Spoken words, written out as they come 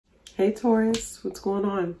Hey Taurus, what's going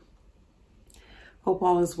on? Hope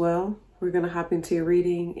all is well. We're going to hop into your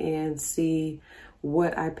reading and see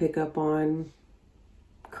what I pick up on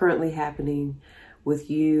currently happening with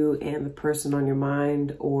you and the person on your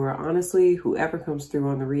mind, or honestly, whoever comes through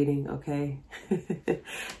on the reading, okay?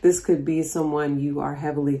 This could be someone you are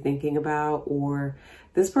heavily thinking about, or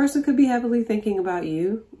this person could be heavily thinking about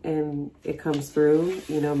you and it comes through.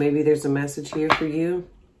 You know, maybe there's a message here for you.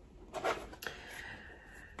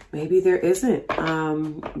 Maybe there isn't,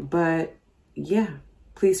 but yeah,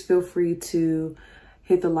 please feel free to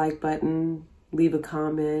hit the like button, leave a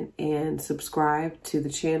comment, and subscribe to the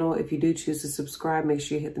channel. If you do choose to subscribe, make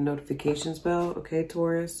sure you hit the notifications bell, okay,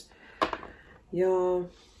 Taurus? Y'all,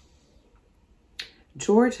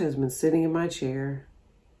 George has been sitting in my chair.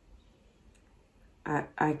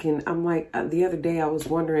 I'm like, the other day I was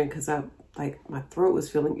wondering, because my throat was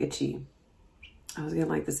feeling itchy. I was getting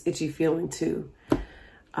like this itchy feeling too.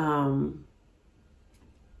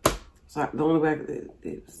 So the only way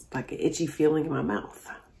it was like an itchy feeling in my mouth.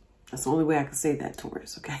 That's the only way I can say that,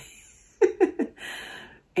 Taurus, okay?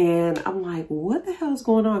 And I'm like, what the hell is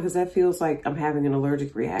going on? Because that feels like I'm having an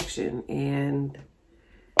allergic reaction. And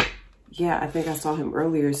yeah, I think I saw him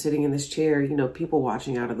earlier sitting in this chair, you know, people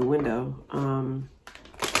watching out of the window.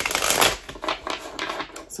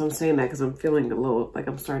 So I'm saying that because I'm feeling a little, like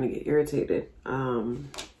I'm starting to get irritated.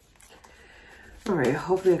 All right,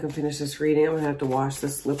 hopefully I can finish this reading. I'm gonna have to wash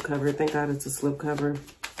this slipcover. Thank God it's a slipcover.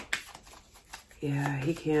 Yeah,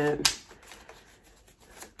 he can't.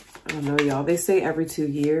 I don't know, y'all. They say every 2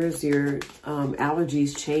 years your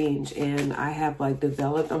allergies change, and I have like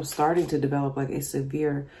developed, I'm starting to develop like a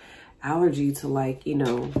severe allergy to, like, you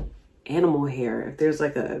know, animal hair. If there's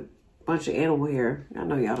like a bunch of animal hair, I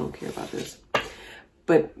know y'all don't care about this,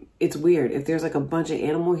 but it's weird. If there's like a bunch of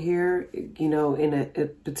animal hair, you know, in a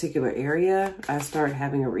particular area, I start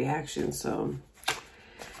having a reaction. So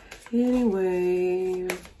anyway,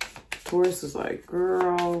 Taurus is like,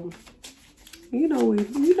 girl, you know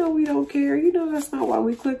we don't care. You know that's not why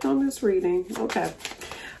we clicked on this reading. Okay.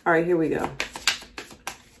 All right, here we go.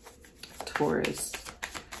 Taurus.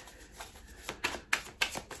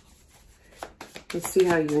 Let's see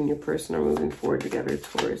how you and your person are moving forward together.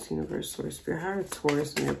 Taurus, universe, Taurus, spirit. How are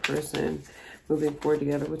Taurus and your person moving forward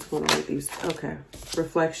together? What's going on with these? Okay.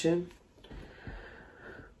 Reflection.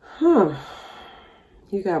 Huh.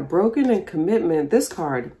 You got broken and commitment. This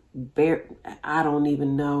card, I don't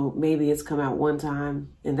even know. Maybe it's come out one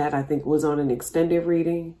time, and that I think was on an extended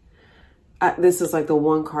reading. This is like the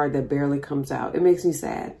one card that barely comes out. It makes me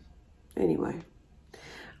sad. Anyway.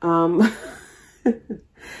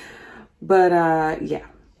 But yeah,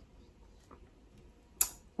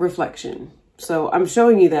 reflection. So I'm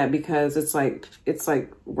showing you that because it's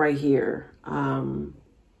like right here.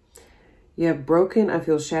 You have broken. I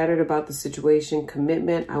feel shattered about the situation.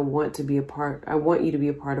 Commitment. I want you to be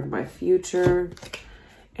a part of my future.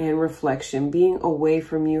 And reflection. Being away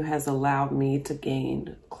from you has allowed me to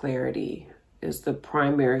gain clarity is the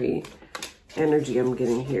primary energy I'm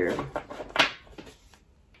getting here.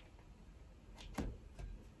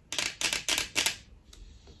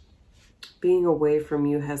 Being away from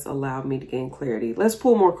you has allowed me to gain clarity. Let's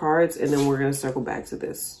pull more cards and then we're going to circle back to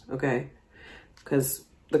this, okay? Because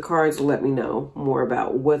the cards will let me know more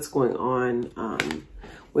about what's going on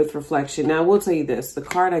with reflection. Now, I will tell you this. The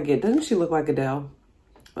card I get, doesn't she look like Adele?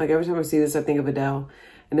 Like every time I see this, I think of Adele.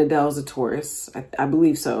 And Adele's a Taurus. I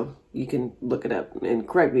believe so. You can look it up and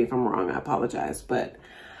correct me if I'm wrong. I apologize. But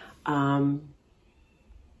hello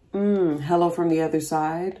from the other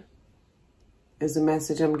side is the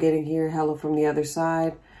message I'm getting here. Hello from the other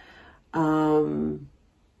side.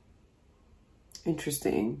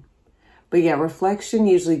 Interesting. But yeah, reflection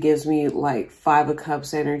usually gives me like 5 of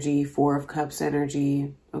Cups energy, 4 of Cups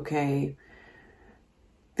energy. Okay.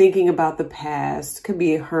 Thinking about the past. Could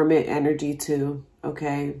be a Hermit energy too.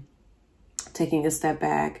 Okay. Taking a step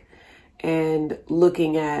back and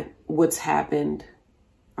looking at what's happened.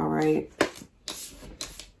 All right.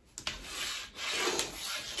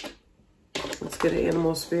 Let's get an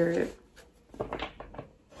animal spirit.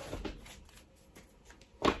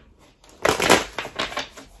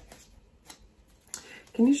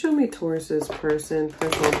 Can you show me Taurus's person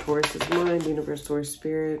on Taurus's mind, universe, Taurus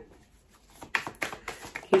spirit?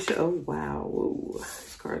 Can you show, oh wow, whoa,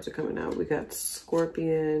 these cards are coming out. We got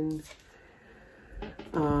Scorpion,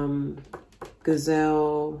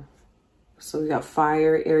 Gazelle. So we got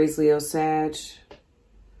Fire, Aries, Leo, Sag.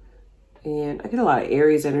 And I get a lot of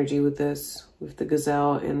Aries energy with this, with the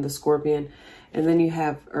Gazelle and the Scorpion. And then you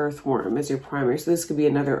have Earthworm as your primary. So this could be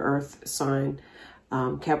another Earth sign.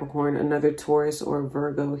 Capricorn, another Taurus or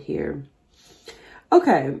Virgo here.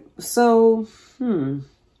 Okay, so, I'm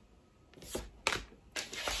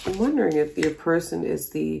wondering if your person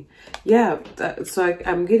is the, so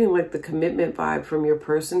I'm getting like the commitment vibe from your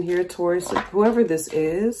person here, Taurus, whoever this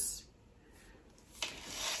is.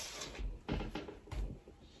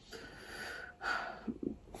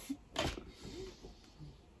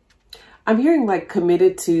 I'm hearing like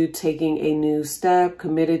committed to taking a new step,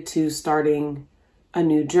 committed to starting a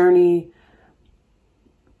new journey,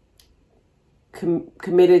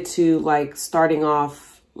 committed to like starting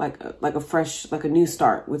off like a fresh, like a new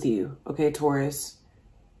start with you. Okay, Taurus.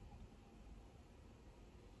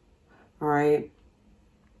 All right.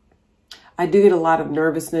 I do get a lot of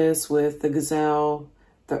nervousness with the gazelle,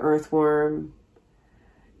 the earthworm.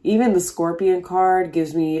 Even the Scorpion card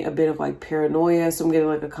gives me a bit of like paranoia. So I'm getting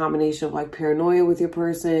like a combination of like paranoia with your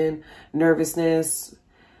person, nervousness,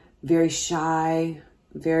 very shy,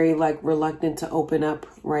 very like reluctant to open up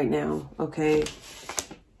right now. Okay.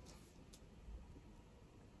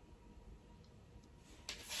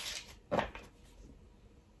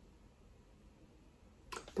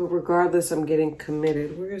 But regardless, I'm getting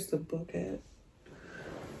committed. Where's the book at?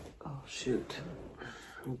 Oh, shoot.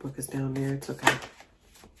 The book is down there. It's okay.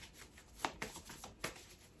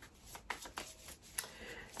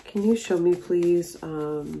 Can you show me, please?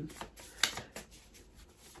 I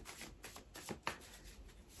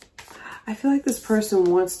feel like this person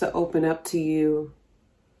wants to open up to you.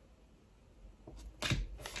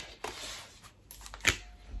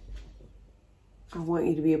 I want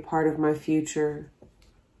you to be a part of my future.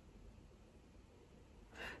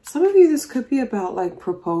 Some of you, this could be about like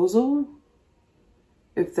proposal.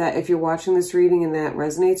 If you're watching this reading and that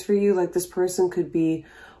resonates for you, like this person could be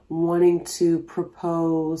wanting to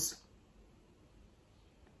propose.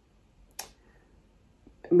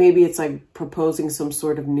 Maybe it's like proposing some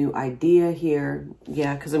sort of new idea here.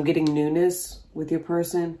 Yeah, because I'm getting newness with your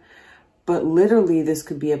person. But literally, this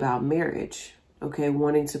could be about marriage. Okay,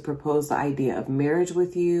 wanting to propose the idea of marriage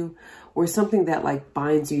with you, or something that like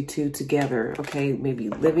binds you two together. Okay, maybe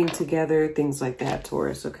living together, things like that,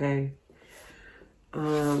 Taurus. Okay.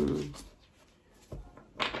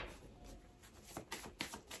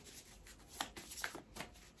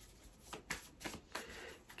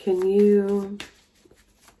 Can you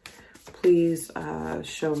please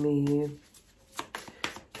show me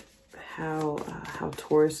how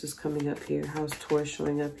Taurus is coming up here? How's Taurus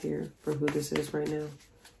showing up here for who this is right now?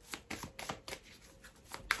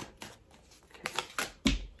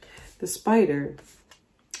 Okay. The spider.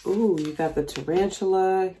 Ooh, you got the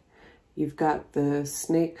tarantula. You've got the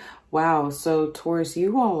snake. Wow. So Taurus,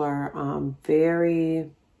 you all are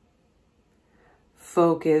very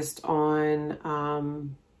focused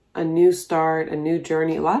on a new start, a new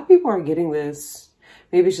journey. A lot of people are getting this.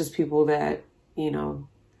 Maybe it's just people that, you know,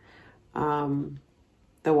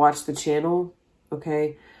 that watch the channel.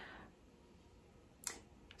 Okay.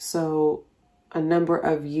 So a number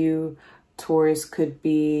of you, Taurus, could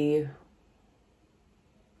be...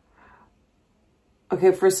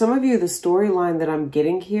 Okay, for some of you, the storyline that I'm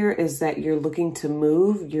getting here is that you're looking to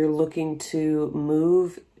move. You're looking to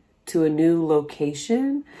move to a new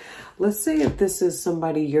location. Let's say if this is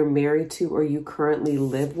somebody you're married to or you currently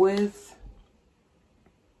live with.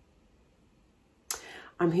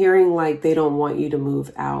 I'm hearing like they don't want you to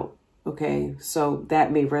move out. Okay, so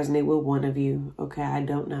that may resonate with one of you. Okay, I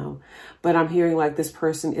don't know. But I'm hearing like this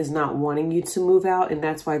person is not wanting you to move out, and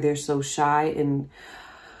that's why they're so shy. And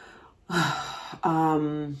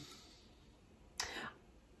I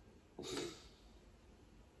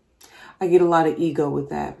get a lot of ego with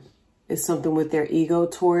that. It's something with their ego,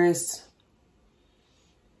 Taurus.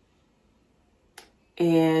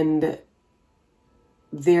 And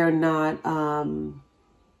they're not,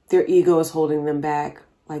 their ego is holding them back.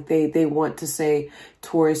 Like they want to say,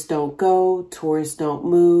 Taurus, don't go, Taurus, don't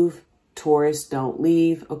move, Taurus, don't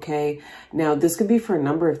leave. Okay. Now this could be for a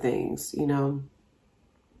number of things, you know.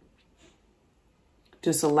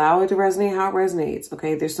 Just allow it to resonate how it resonates.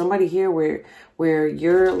 Okay. There's somebody here where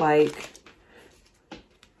you're like,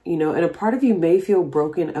 you know, and a part of you may feel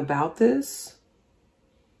broken about this,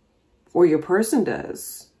 or your person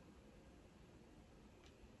does.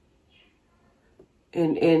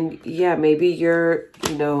 And yeah, maybe you're,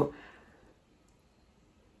 you know,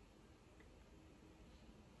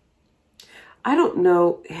 I don't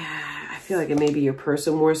know. I feel like it may be your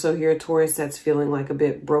person more so here, Taurus, that's feeling like a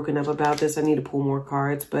bit broken up about this. I need to pull more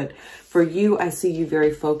cards. But for you, I see you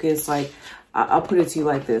very focused. Like, I'll put it to you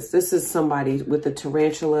like this. This is somebody with the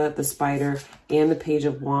tarantula, the spider, and the Page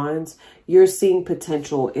of Wands. You're seeing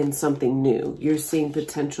potential in something new. You're seeing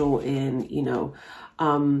potential in, you know,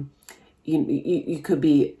 you could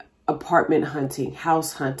be apartment hunting,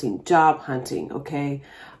 house hunting, job hunting, okay?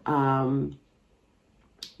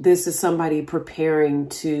 This is somebody preparing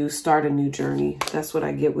to start a new journey. That's what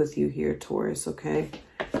I get with you here, Taurus, okay?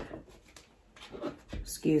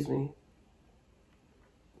 Excuse me.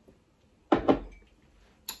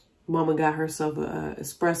 Mama got herself an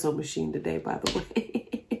espresso machine today, by the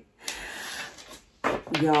way.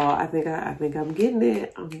 Y'all, I think I'm getting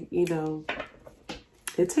it. You know,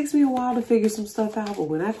 it takes me a while to figure some stuff out, but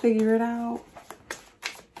when I figure it out,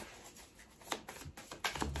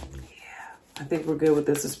 yeah, I think we're good with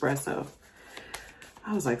this espresso.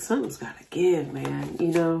 I was like, something's got to give, man, you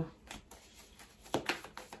know?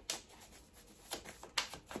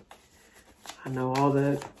 I know all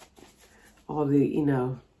the, you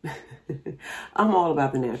know, I'm all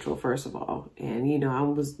about the natural, first of all. And, you know, I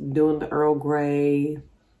was doing the Earl Grey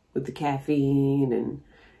with the caffeine and,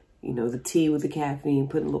 you know, the tea with the caffeine,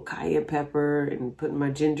 putting a little cayenne pepper and putting my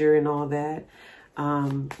ginger and all that.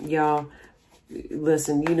 Y'all,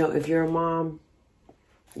 listen, you know, if you're a mom,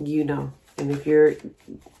 you know, and if you're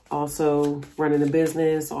also running a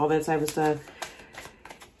business, all that type of stuff,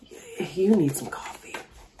 you need some coffee.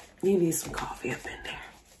 You need some coffee up in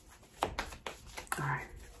there. All right.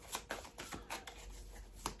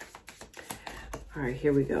 All right,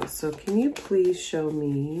 here we go. So can you please show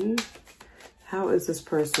me, how is this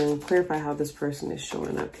person, clarify how this person is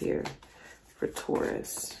showing up here for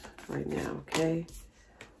Taurus right now, okay?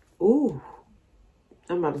 Ooh,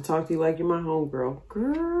 I'm about to talk to you like you're my homegirl.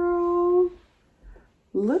 Girl,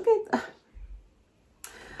 look at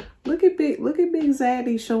big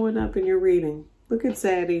Zaddy showing up in your reading. Look at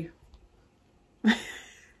Zaddy.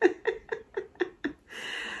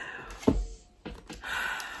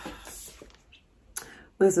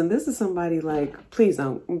 Listen, this is somebody like, please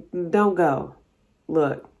don't go.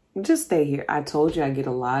 Look, just stay here. I told you I get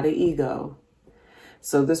a lot of ego.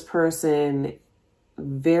 So this person,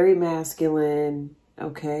 very masculine,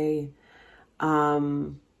 okay?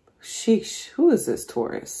 Sheesh, who is this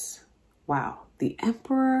Taurus? Wow, the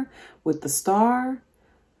Emperor with the star.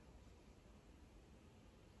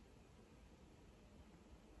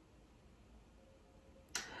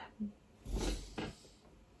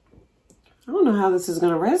 I don't know how this is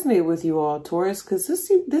going to resonate with you all, Taurus, because this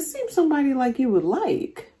seems somebody like you would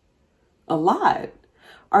like a lot.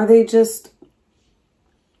 Are they just,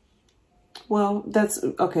 well, that's,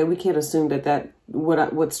 okay, we can't assume that what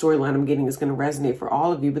storyline I'm getting is going to resonate for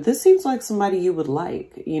all of you, but this seems like somebody you would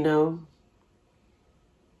like, you know?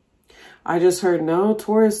 I just heard, no,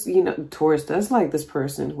 Taurus, you know, Taurus does like this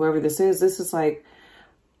person, whoever this is like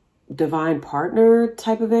divine partner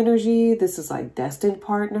type of energy. This is like destined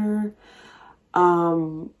partner.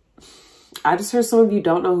 I just heard some of you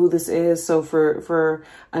don't know who this is. So for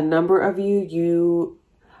a number of you, you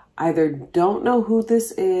either don't know who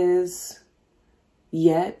this is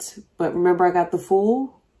yet, but remember I got the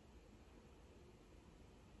Fool.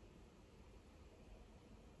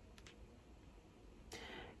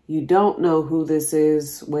 You don't know who this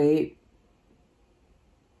is. Wait.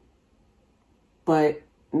 But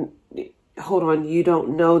hold on. You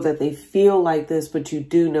don't know that they feel like this, but you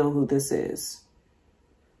do know who this is.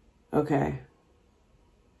 Okay.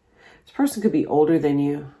 This person could be older than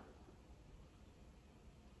you.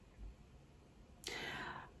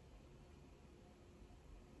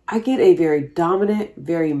 I get a very dominant,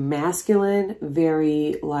 very masculine,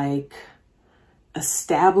 very like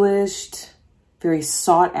established, very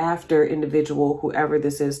sought after individual, whoever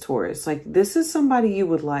this is, Taurus. Like this is somebody you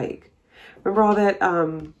would like. Remember all that,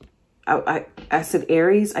 I said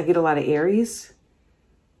Aries, I get a lot of Aries.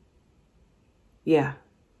 Yeah.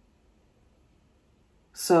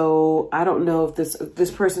 So I don't know if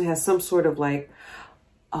this person has some sort of like,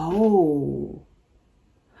 oh,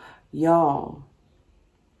 y'all,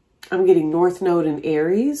 I'm getting North Node in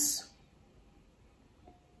Aries.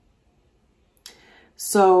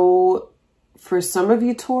 So for some of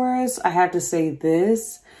you Taurus, I have to say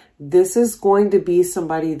this is going to be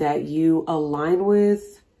somebody that you align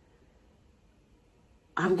with.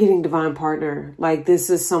 I'm getting divine partner. Like this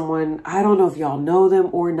is someone, I don't know if y'all know them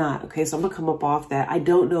or not. Okay, so I'm gonna come up off that. I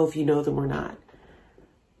don't know if you know them or not.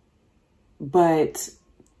 But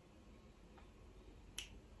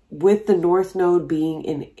with the North Node being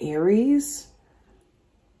in Aries,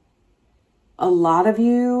 a lot of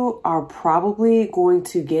you are probably going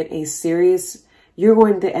to get you're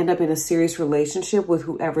going to end up in a serious relationship with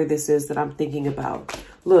whoever this is that I'm thinking about.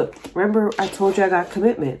 Look, remember I told you I got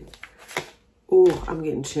commitment. Ooh, I'm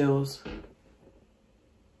getting chills.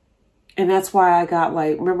 And that's why I got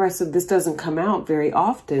like, remember I said this doesn't come out very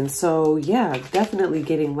often. So yeah, definitely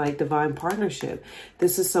getting like divine partnership.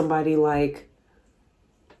 This is somebody like,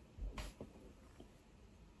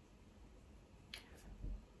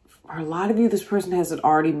 or a lot of you, this person has it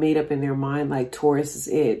already made up in their mind, like Taurus is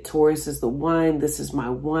it. Taurus is the one. This is my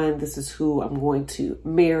one. This is who I'm going to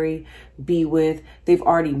marry, be with. They've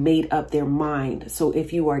already made up their mind. So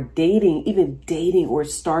if you are dating, even dating or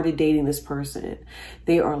started dating this person,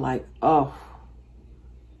 they are like, oh,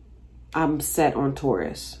 I'm set on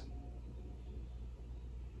Taurus.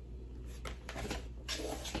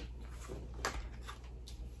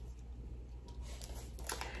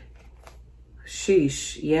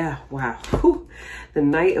 Sheesh. Yeah. Wow. Whew. The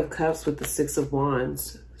Knight of Cups with the Six of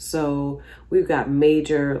Wands. So we've got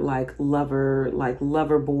major like lover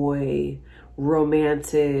boy,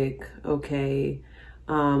 romantic. Okay.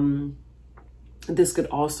 This could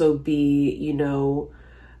also be, you know,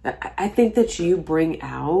 I think that you bring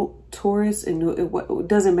out Taurus, and it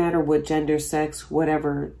doesn't matter what gender, sex,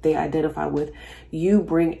 whatever they identify with, you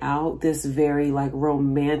bring out this very like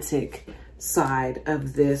romantic side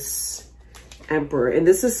of this Emperor. And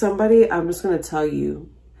this is somebody, I'm just going to tell you,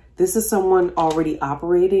 this is someone already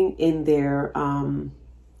operating in their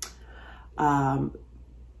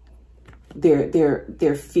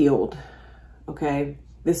field. Okay.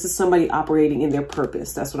 This is somebody operating in their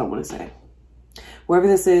purpose. That's what I want to say. Wherever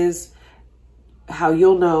this is, how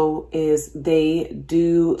you'll know is they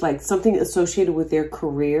do like something associated with their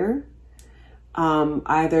career.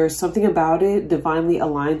 Either something about it divinely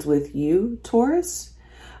aligns with you, Taurus.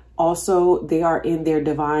 Also, they are in their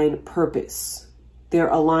divine purpose. They're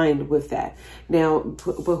aligned with that. Now,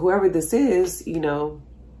 but whoever this is, you know,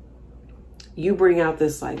 you bring out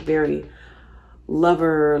this like very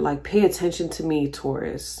lover, like pay attention to me,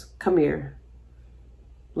 Taurus. Come here.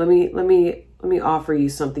 Let me offer you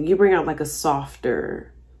something. You bring out like a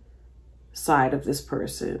softer side of this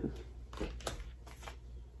person.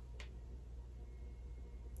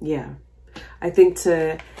 Yeah. I think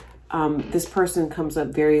this person comes up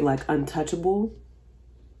very like untouchable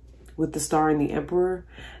with the Star and the Emperor.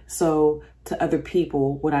 So to other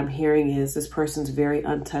people, what I'm hearing is this person's very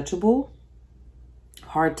untouchable,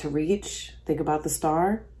 hard to reach. Think about the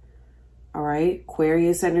Star. All right.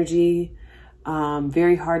 Aquarius energy,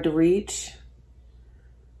 very hard to reach.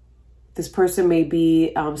 This person may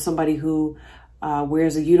be somebody who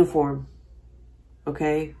wears a uniform.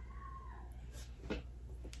 Okay.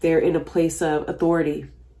 They're in a place of authority.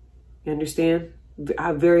 You understand?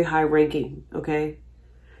 Very high ranking, okay?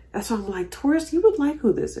 That's why I'm like, Taurus, you would like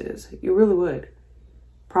who this is. You really would.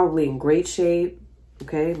 Probably in great shape,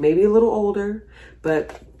 okay? Maybe a little older,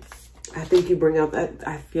 but I think you bring out that,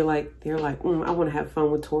 I feel like they're like, I want to have fun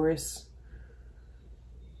with Taurus.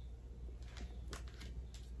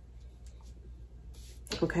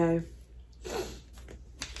 Okay?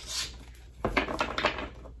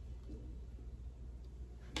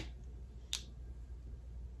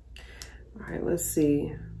 All right, let's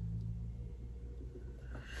see.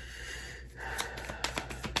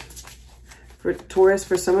 For Taurus,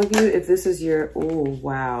 for some of you, if this is your, oh,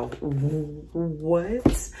 wow.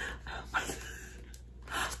 What?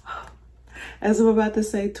 As I'm about to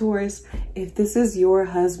say, Taurus, if this is your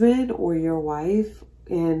husband or your wife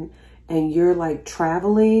and you're like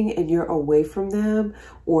traveling and you're away from them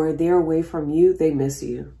or they're away from you, they miss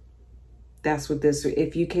you. That's what this,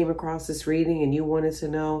 if you came across this reading and you wanted to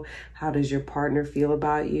know, how does your partner feel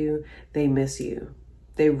about you? They miss you.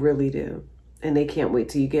 They really do. And they can't wait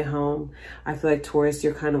till you get home. I feel like Taurus,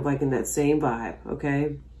 you're kind of like in that same vibe,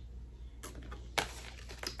 okay?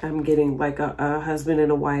 I'm getting like a husband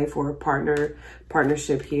and a wife or a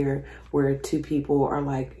partnership here where two people are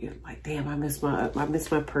like, damn, I miss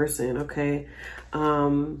my person, okay?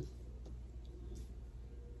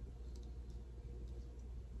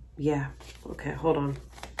 Yeah. Okay, hold on.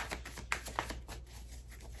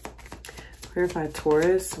 Clarify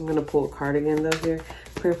Taurus. I'm going to pull a card again, though, here.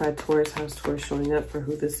 Clarify Taurus. How's Taurus showing up for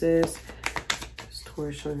who this is? Is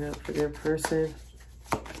Taurus showing up for their person?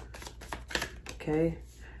 Okay.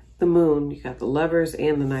 The Moon. You got the Lovers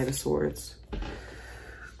and the Knight of Swords.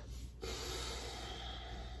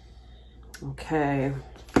 Okay.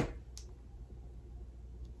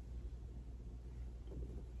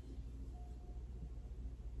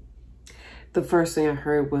 The first thing I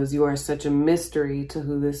heard was you are such a mystery to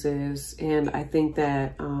who this is. And I think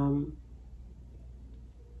that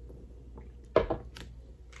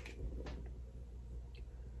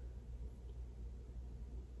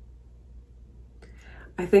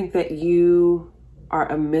you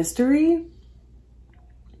are a mystery.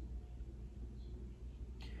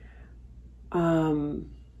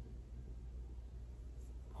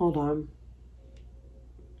 Hold on.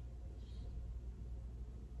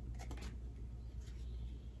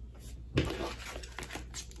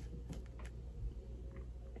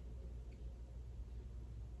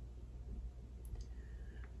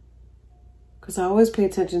 Because I always pay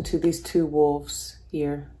attention to these two wolves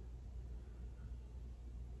here.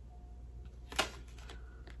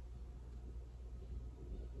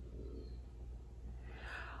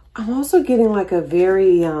 I'm also getting like a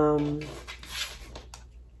very, we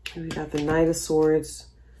got the Knight of Swords.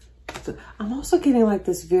 I'm also getting like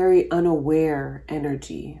this very unaware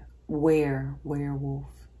energy. Werewolf.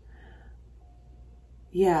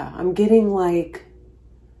 Yeah, I'm getting like,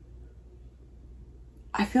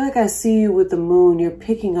 I feel like I see you with the moon. You're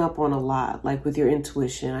picking up on a lot, like with your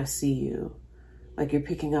intuition. I see you. Like you're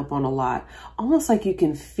picking up on a lot. Almost like you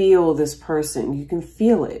can feel this person. You can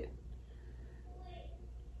feel it.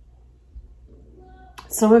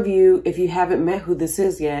 Some of you, if you haven't met who this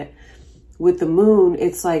is yet, with the moon,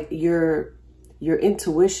 it's like your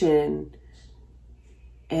intuition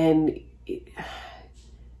and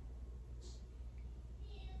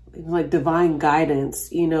like divine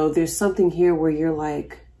guidance. You know, there's something here where you're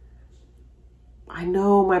like, I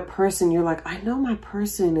know my person. You're like, I know my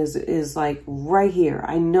person is like right here.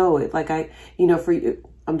 I know it. Like you know, for you,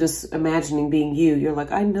 I'm just imagining being you. You're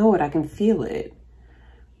like, I know it. I can feel it.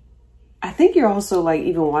 I think you're also like,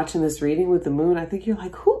 even watching this reading with the moon, I think you're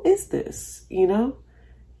like, who is this? You know,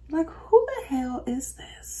 like, who the hell is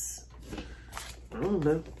this? I don't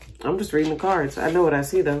know. I'm just reading the cards. I know what I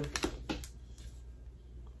see though.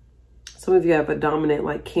 Some of you have a dominant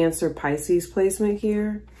like Cancer, Pisces placement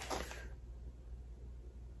here.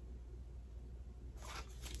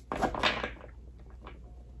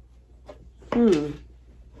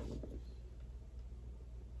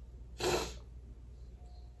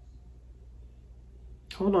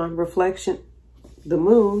 Hold on, reflection. The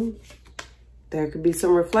moon. There could be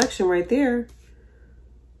some reflection right there.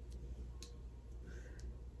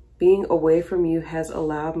 Being away from you has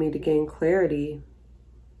allowed me to gain clarity.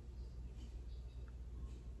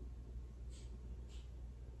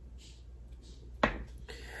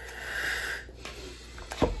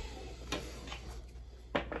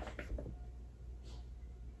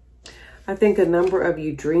 I think a number of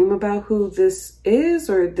you dream about who this is,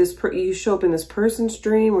 or you show up in this person's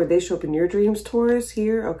dream, or they show up in your dreams, Taurus,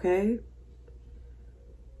 here, okay?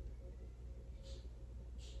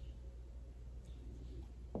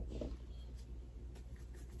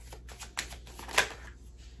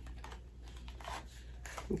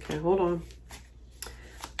 Okay, hold on.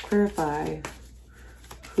 Clarify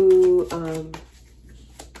who,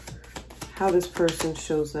 how this person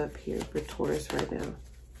shows up here for Taurus right now.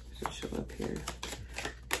 Show up here,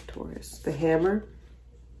 Taurus. The hammer.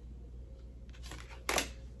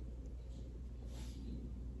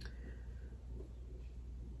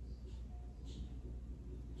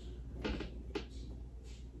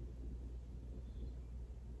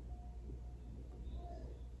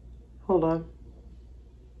 Hold on.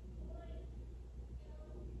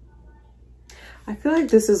 I feel like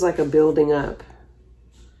this is like a building up.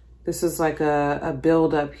 This is like a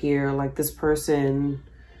build up here, like this person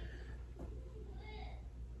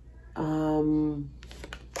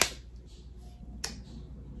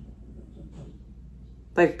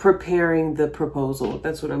like preparing the proposal.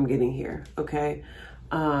 That's what I'm getting here. Okay.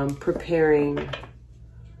 Preparing.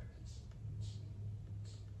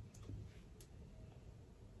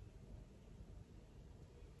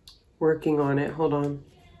 Working on it. Hold on.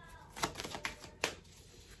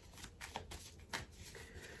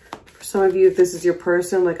 For some of you, if this is your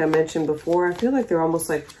person, like I mentioned before, I feel like they're almost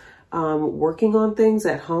like working on things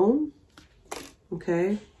at home.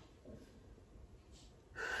 Okay.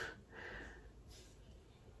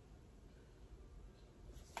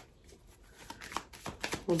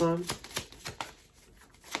 Hold on.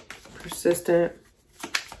 Persistent.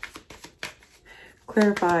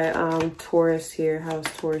 Clarify Taurus here. How is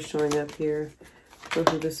Taurus showing up here for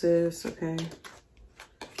who this is? Okay.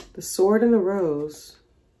 The Sword and the Rose.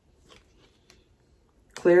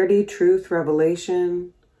 Clarity, truth,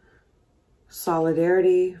 revelation,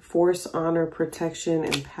 solidarity, force, honor, protection,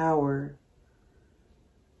 and power.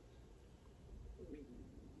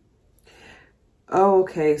 Oh,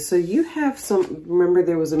 okay. So you have some, remember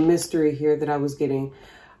there was a mystery here that I was getting.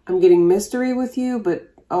 I'm getting mystery with you,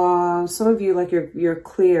 but some of you, like you're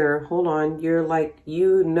clear. Hold on. You're like,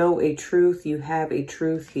 you know a truth. You have a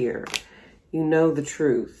truth here. You know the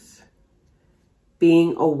truth.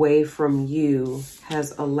 Being away from you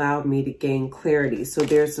has allowed me to gain clarity. So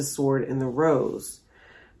there's the Sword and the Rose.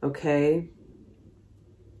 Okay.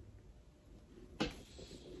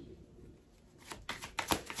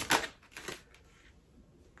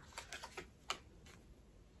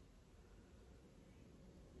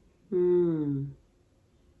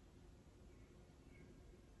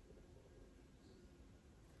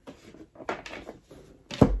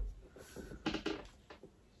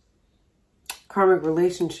 Karmic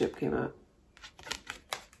relationship came up.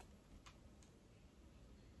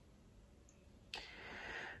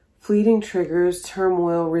 Fleeting triggers,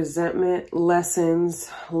 turmoil, resentment, lessons,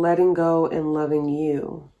 letting go, and loving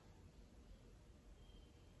you.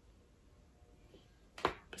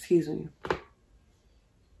 Excuse me.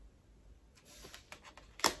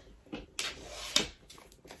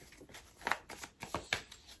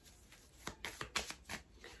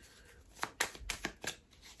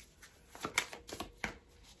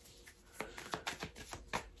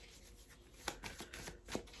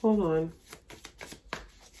 Hold on.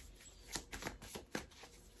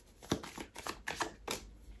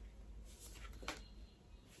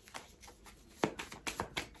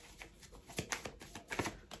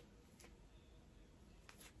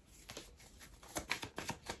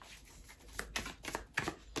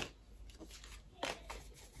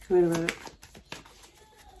 Wait a minute.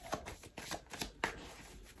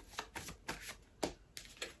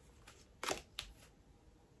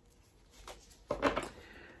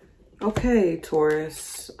 Okay,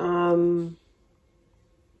 Taurus. No,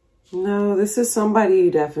 this is somebody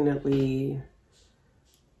you definitely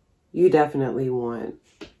want.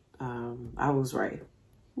 I was right.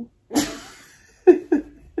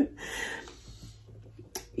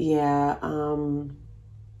 Yeah,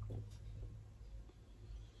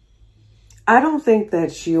 I don't think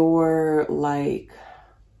that you're like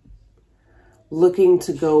looking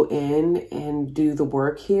to go in and do the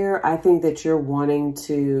work here. I think that you're wanting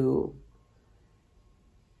to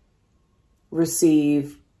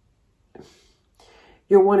receive,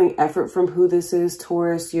 you're wanting effort from who this is,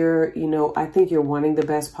 Taurus. You're, I think you're wanting the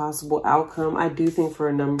best possible outcome. I do think for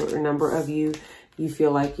a number of you, you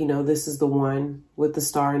feel like, this is the one with the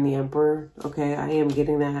star and the emperor. Okay, I am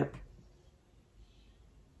getting that.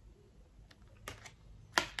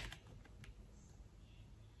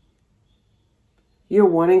 You're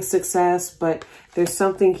wanting success, but there's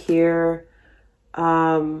something here.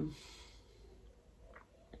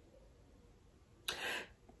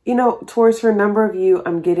 Taurus, for a number of you,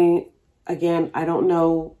 I'm getting, again, I don't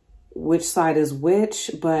know which side is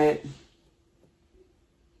which, but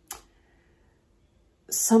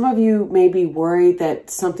some of you may be worried that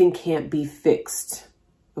something can't be fixed,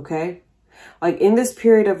 okay? Like in this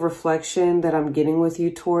period of reflection that I'm getting with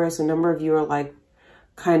you, Taurus, a number of you are like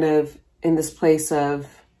kind of in this place of,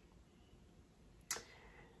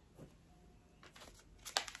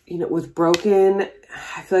 with broken,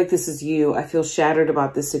 I feel like this is you. I feel shattered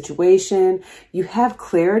about this situation. You have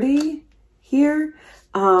clarity here.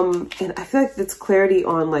 And I feel like it's clarity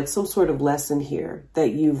on like some sort of lesson here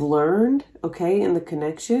that you've learned, okay, in the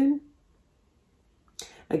connection.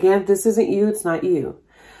 Again, if this isn't you, it's not you.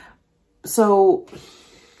 So,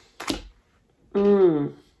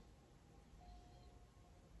 you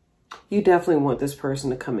definitely want this person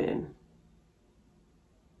to come in.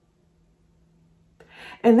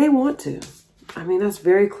 And they want to. I mean, that's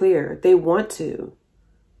very clear. They want to.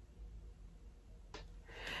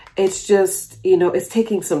 It's just, it's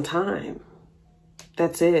taking some time.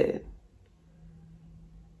 That's it.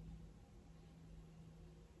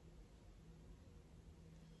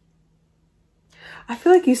 I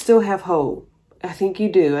feel like you still have hope. I think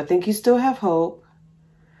you do. I think you still have hope.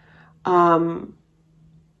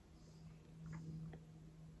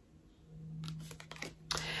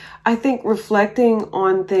 I think reflecting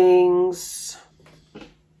on things,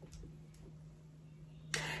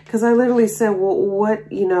 because I literally said, well,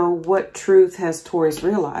 what truth has Taurus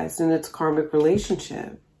realized in its karmic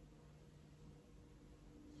relationship?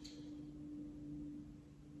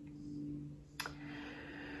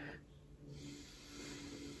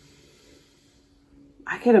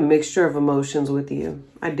 I get a mixture of emotions with you.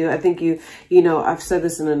 I do. I think I've said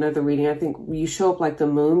this in another reading. I think you show up like the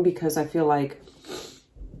moon because I feel like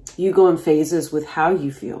you go in phases with how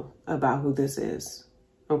you feel about who this is.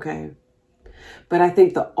 Okay. But I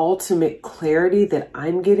think the ultimate clarity that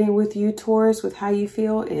I'm getting with you, Taurus, with how you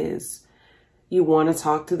feel is you want to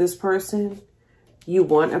talk to this person. You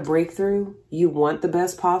want a breakthrough. You want the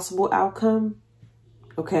best possible outcome.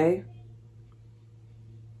 Okay.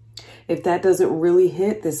 If that doesn't really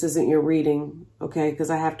hit, this isn't your reading. Okay. Because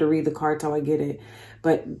I have to read the card till I get it.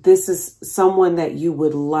 But this is someone that you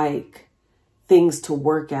would like things to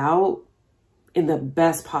work out in the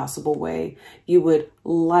best possible way. You would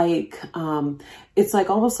like, it's like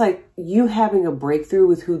almost like you having a breakthrough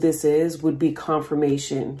with who this is would be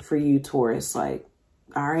confirmation for you, Taurus. Like,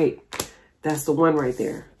 all right, that's the one right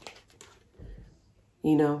there.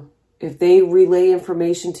 If they relay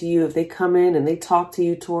information to you, if they come in and they talk to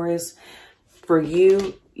you, Taurus, for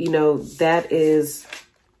you, that is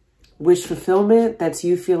wish fulfillment. That's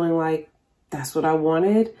you feeling like That's what I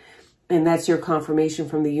wanted. And that's your confirmation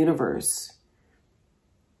from the universe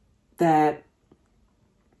that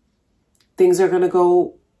things are going to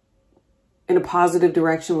go in a positive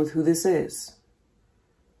direction with who this is.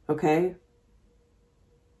 Okay?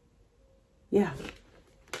 Yeah.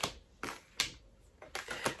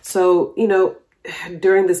 So, you know,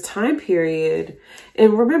 during this time period,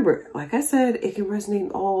 and remember, like I said, it can resonate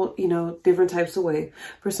in all, you know, different types of ways.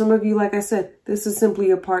 For some of you, like I said, this is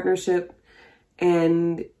simply a partnership.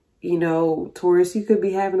 And, you know, Taurus, you could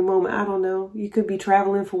be having a moment. I don't know. You could be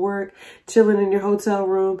traveling for work, chilling in your hotel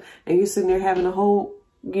room, and you're sitting there having a whole,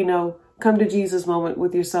 you know, come to Jesus moment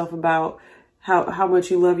with yourself about how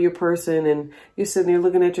much you love your person. And you're sitting there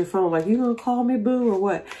looking at your phone like, you gonna call me, boo, or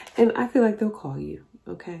what? And I feel like they'll call you.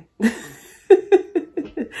 Okay.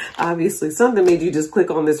 Obviously something made you just click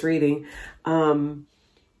on this reading.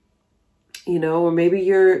 You know, or maybe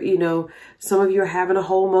you're, you know, some of you are having a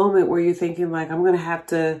whole moment where you're thinking like, I'm going to have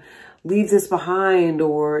to leave this behind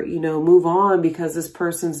or, you know, move on because this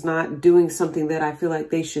person's not doing something that I feel like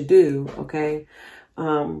they should do. Okay.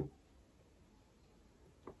 I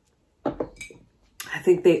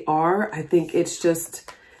think they are. I think it's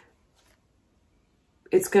just,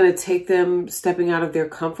 it's going to take them stepping out of their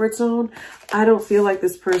comfort zone. I don't feel like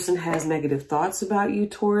this person has negative thoughts about you,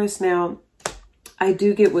 Taurus. Now, I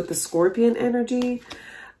do get with the Scorpion energy.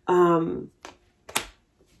 I'm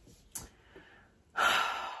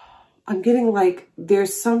getting like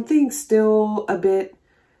there's something still a bit,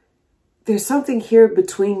 there's something here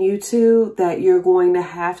between you two that you're going to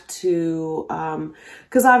have to,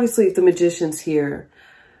 because obviously if the Magician's here,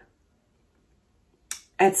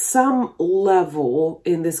 at some level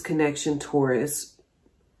in this connection, Taurus,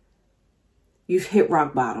 you've hit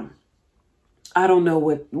rock bottom. I don't know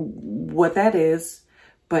what that is,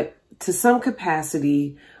 but to some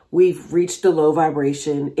capacity, we've reached a low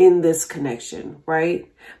vibration in this connection, right?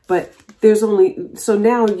 But there's only, so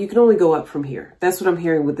now you can only go up from here. That's what I'm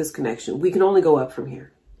hearing with this connection. We can only go up from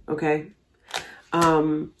here, okay?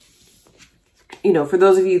 You know, for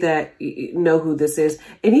those of you that know who this is,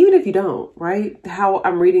 and even if you don't, right? How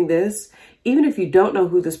I'm reading this, even if you don't know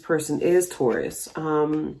who this person is, Taurus,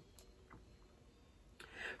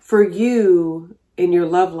 for you in your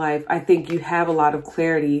love life, I think you have a lot of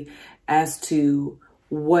clarity as to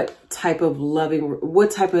what type of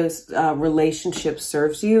relationship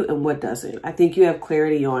serves you and what doesn't. I think you have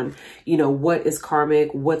clarity on, you know, what is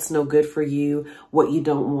karmic, what's no good for you, what you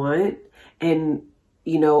don't want. And,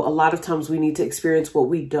 you know, a lot of times we need to experience what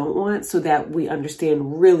we don't want so that we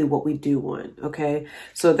understand really what we do want. Okay.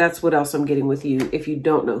 So that's what else I'm getting with you if you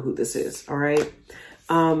don't know who this is. All right.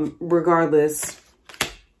 Regardless,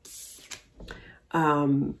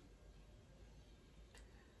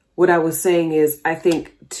 what I was saying is, I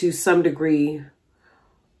think to some degree,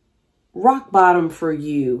 rock bottom for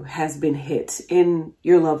you has been hit in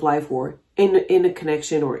your love life or in a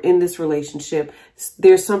connection or in this relationship.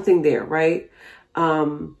 There's something there, right?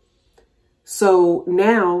 So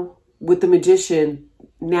now with the Magician,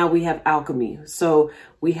 now we have alchemy. So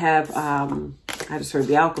we have, I just heard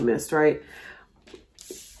the Alchemist, right?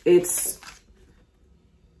 It's,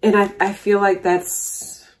 and I feel like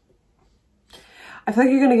that's, I feel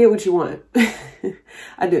like you're going to get what you want.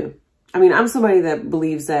 I do. I mean, I'm somebody that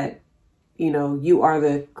believes that, you know, you are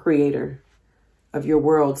the creator of your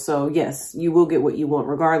world. So yes, you will get what you want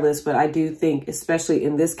regardless. But I do think, especially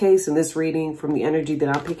in this case, in this reading from the energy that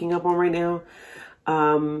I'm picking up on right now,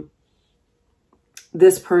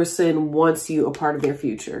 this person wants you a part of their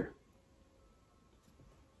future.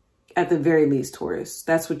 At the very least, Taurus.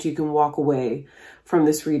 That's what you can walk away from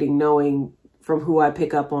this reading knowing from who I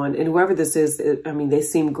pick up on. And whoever this is, I mean, they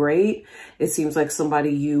seem great. It seems like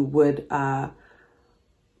somebody you would,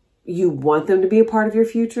 you want them to be a part of your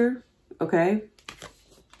future. Okay.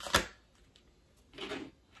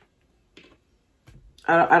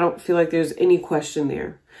 I don't feel like there's any question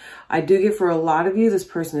there. I do get for a lot of you, this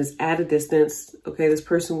person is at a distance. Okay. This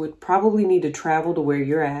person would probably need to travel to where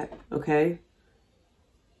you're at. Okay.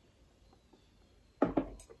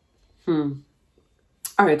 All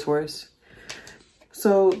right, Taurus.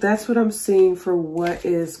 So that's what I'm seeing for what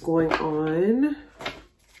is going on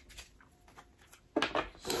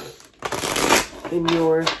in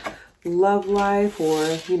your love life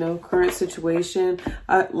or, you know, current situation.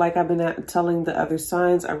 Like I've been telling the other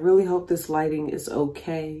signs, I really hope this lighting is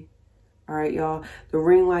okay. All right, y'all. The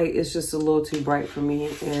ring light is just a little too bright for me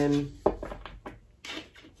and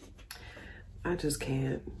I just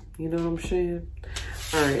can't. You know what I'm saying?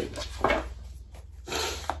 All right.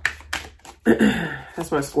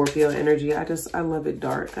 That's my Scorpio energy. I love it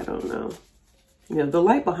dark. I don't know. You know, the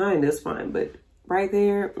light behind is fine, but right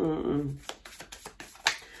there,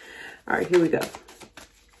 All right, here we go.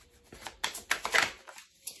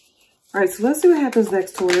 All right, so let's see what happens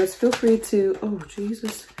next, Taurus. Feel free to, oh,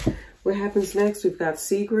 Jesus. What happens next? We've got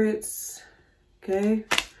secrets, okay?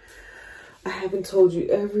 I haven't told you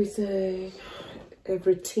everything.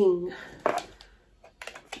 Everything.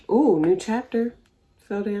 Oh, new chapter.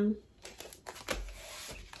 Fell down.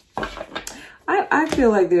 I feel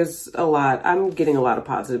like there's a lot. I'm getting a lot of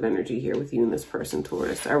positive energy here with you and this person,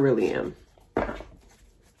 Taurus. I really am.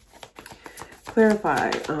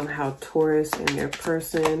 Clarify how Taurus and their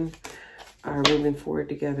person are moving forward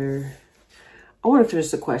together. I want to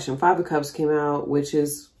finish the question. 5 of Cups came out, which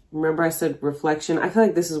is, remember I said reflection. I feel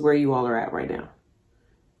like this is where you all are at right now.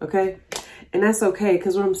 Okay? And that's okay,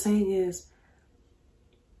 because what I'm saying is,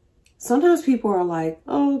 sometimes people are like,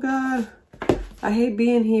 oh God, I hate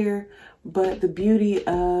being here. But the beauty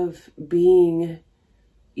of being,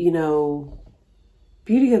 you know,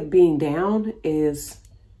 beauty of being down is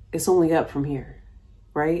it's only up from here,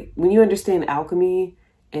 right? When you understand alchemy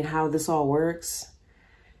and how this all works,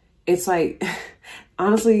 it's like,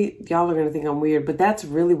 honestly, y'all are going to think I'm weird, but that's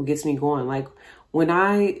really what gets me going. Like when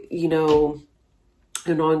I, you know,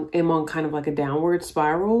 am on kind of like a downward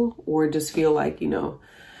spiral, or just feel like, you know,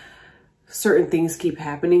 certain things keep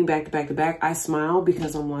happening back to back to back, I smile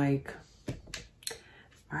because I'm like,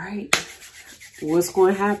 all right, what's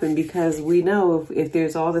going to happen? Because we know if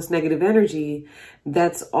there's all this negative energy,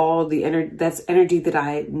 that's all the energy, that's energy that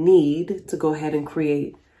I need to go ahead and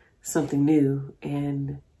create something new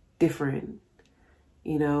and different,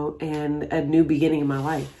 you know, and a new beginning in my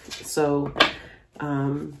life. So,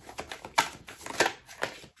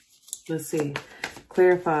 let's see,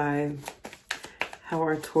 clarify, how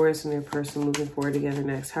are Taurus and their person moving forward together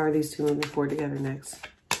next? How are these two moving forward together next?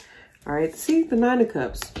 All right, see the 9 of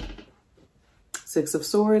Cups, 6 of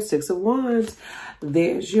Swords, 6 of Wands.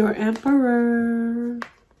 There's your Emperor.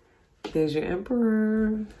 There's your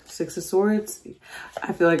Emperor. 6 of Swords.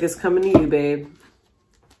 I feel like it's coming to you, babe.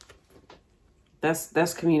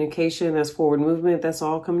 That's communication. That's forward movement. That's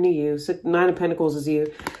all coming to you. 9 of Pentacles is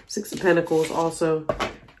you. 6 of Pentacles also.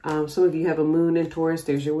 Some of you have a moon in Taurus.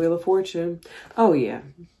 There's your Wheel of Fortune. Oh, yeah.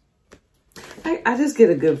 I just get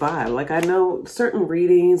a good vibe. Like, I know certain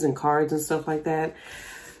readings and cards and stuff like that,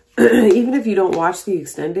 even if you don't watch the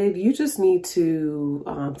extended, you just need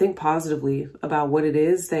to think positively about what it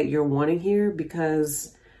is that you're wanting here,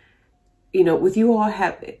 because, you know, with you all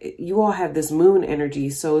have this moon energy.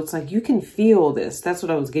 So it's like, you can feel this. That's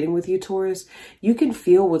what I was getting with you, Taurus. You can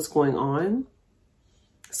feel what's going on.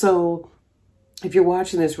 So if you're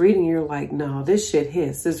watching this reading, you're like, no, this shit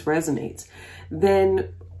hits, this resonates,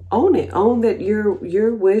 then own it. Own that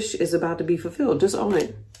your wish is about to be fulfilled. Just own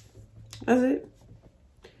it. That's it.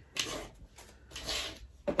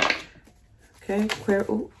 Okay, clear.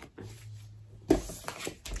 Oh,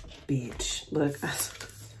 bitch. Look.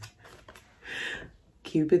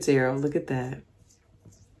 Cupid's arrow. Look at that.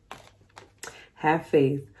 Have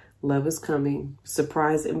faith. Love is coming.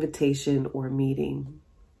 Surprise invitation or meeting.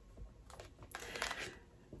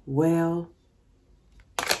 Well,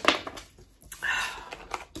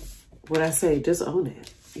 what I say, just own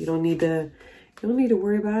it. You don't need to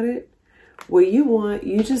worry about it. What you want,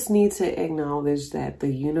 you just need to acknowledge that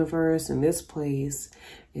the universe and this place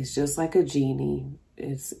is just like a genie.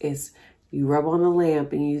 It's you rub on the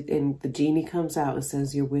lamp and the genie comes out and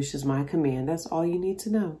says, your wish is my command. That's all you need to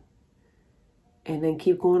know. And then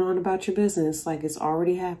keep going on about your business like it's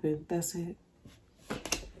already happened. That's it.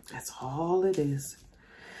 That's all it is.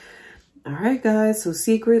 All right, guys. So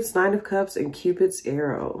secrets, 9 of Cups, and Cupid's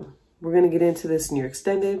arrow. We're going to get into this in your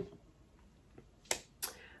extended.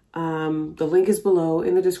 The link is below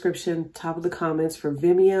in the description, top of the comments for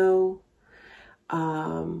Vimeo.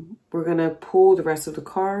 We're going to pull the rest of the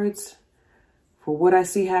cards for what I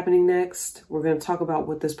see happening next. We're going to talk about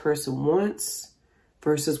what this person wants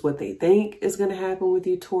versus what they think is going to happen with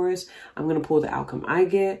you, Taurus. I'm going to pull the outcome I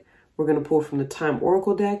get. We're going to pull from the Time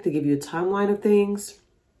Oracle deck to give you a timeline of things.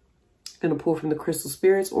 I'm going to pull from the Crystal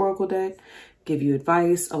Spirits Oracle deck, give you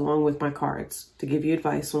advice along with my cards to give you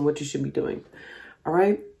advice on what you should be doing. All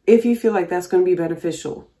right. If you feel like that's going to be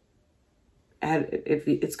beneficial, if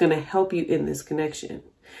it's going to help you in this connection,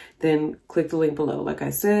 then click the link below, like I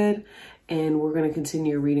said, and we're going to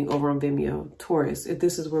continue reading over on Vimeo. Taurus, if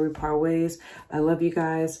this is where we part ways, I love you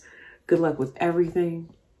guys. Good luck with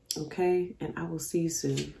everything. Okay. And I will see you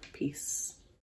soon. Peace.